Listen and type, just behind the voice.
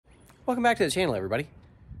Welcome back to the channel, everybody.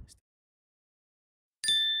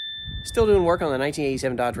 Still doing work on the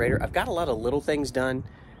 1987 Dodge Raider. I've got a lot of little things done,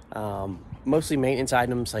 mostly maintenance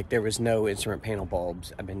items. Like there was no instrument panel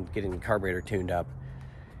bulbs. I've been getting the carburetor tuned up,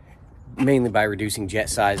 mainly by reducing jet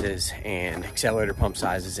sizes and accelerator pump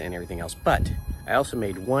sizes and everything else. But I also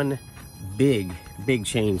made one big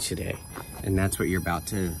change today, and that's what you're about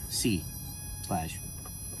to see slash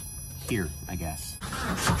hear, I guess.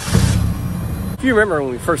 If you remember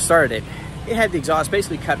when we first started it, it had the exhaust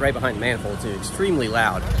basically cut right behind the manifold. It's extremely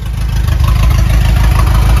loud.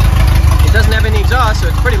 It doesn't have any exhaust, so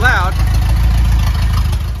it's pretty loud.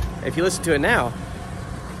 If you listen to it now,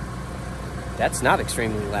 that's not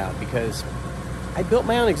extremely loud because I built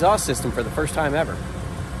my own exhaust system for the first time ever.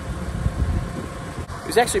 It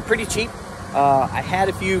was actually pretty cheap. I had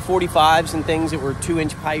a few 45s and things that were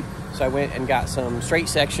 2-inch pipe, so I went and got some straight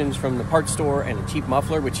sections from the parts store and a cheap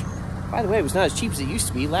muffler, which, by the way, was not as cheap as it used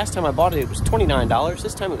to be. Last time I bought it, it was $29.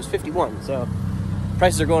 This time it was $51. So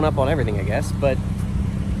prices are going up on everything, I guess. But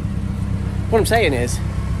what I'm saying is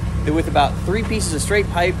that with about 3 pieces of straight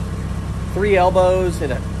pipe, 3 elbows,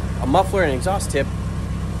 and a muffler and an exhaust tip,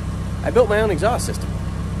 I built my own exhaust system.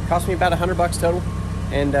 It cost me about $100 total.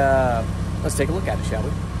 And let's take a look at it, shall we?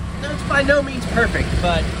 Now, it's by no means perfect,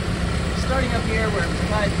 but starting up here where it was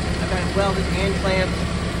cut, I've got it welded and clamped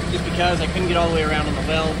just because I couldn't get all the way around on the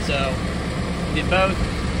weld, so I did both.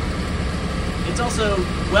 It's also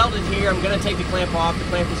welded here. I'm going to take the clamp off. The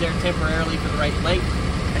clamp was there temporarily for the right length.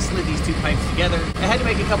 I slid these 2 pipes together. I had to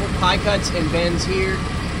make a couple pie cuts and bends here.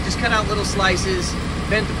 Just cut out little slices,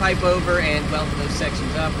 bent the pipe over, and welded those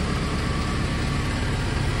sections up.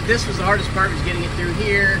 This was the hardest part, was getting it through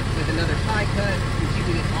here with another pie cut and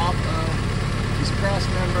keeping it off of this cross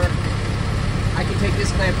member. I can take this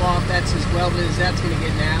clamp off. That's as welded as that's going to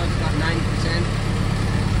get now. It's about 90%.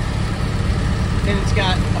 And it's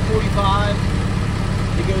got a 45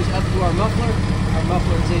 that goes up to our muffler. Our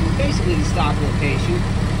muffler is in basically the stock location,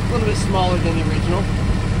 a little bit smaller than the original.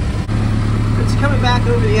 It's coming back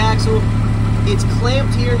over the axle. It's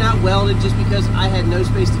clamped here, not welded, just because I had no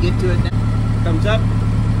space to get to it. Comes up.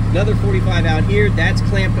 Another 45 out here. That's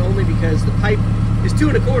clamped only because the pipe is 2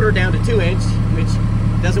 1/4 down to 2-inch, which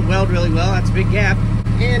doesn't weld really well. That's a big gap.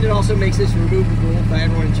 And it also makes this removable if I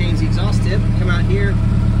ever want to change the exhaust tip. Come out here,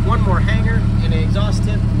 one more hanger and an exhaust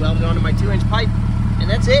tip welded onto my 2-inch pipe, and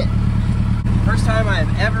that's it. First time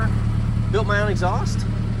I've ever built my own exhaust,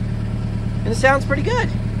 and it sounds pretty good.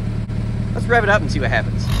 Let's rev it up and see what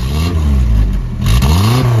happens.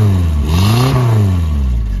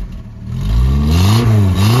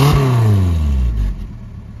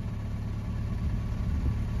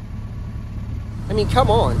 I mean,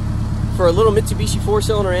 come on. For a little Mitsubishi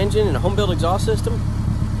 4-cylinder engine and a home-built exhaust system,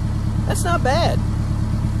 that's not bad.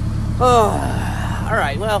 Oh, all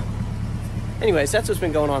right, well, anyways, that's what's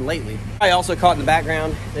been going on lately. I also caught in the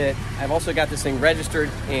background that I've also got this thing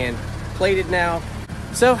registered and plated now.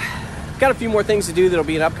 So, I've got a few more things to do that'll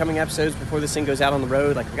be in upcoming episodes before this thing goes out on the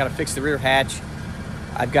road. Like, I've got to fix the rear hatch.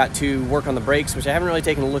 I've got to work on the brakes, which I haven't really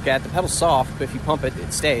taken a look at. The pedal's soft, but if you pump it,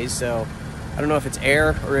 it stays. So, I don't know if it's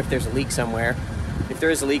air or if there's a leak somewhere. If there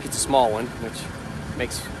is a leak, it's a small one, which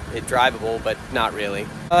makes it drivable, but not really.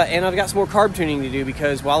 And I've got some more carb tuning to do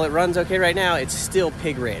because while it runs okay right now, it's still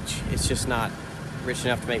pig rich. It's just not rich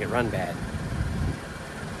enough to make it run bad,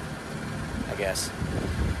 I guess.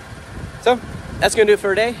 So that's gonna do it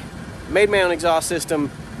for today. Made my own exhaust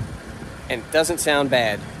system, and it doesn't sound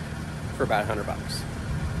bad for about $100.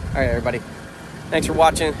 All right, everybody. Thanks for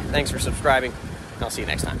watching. Thanks for subscribing. And I'll see you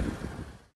next time.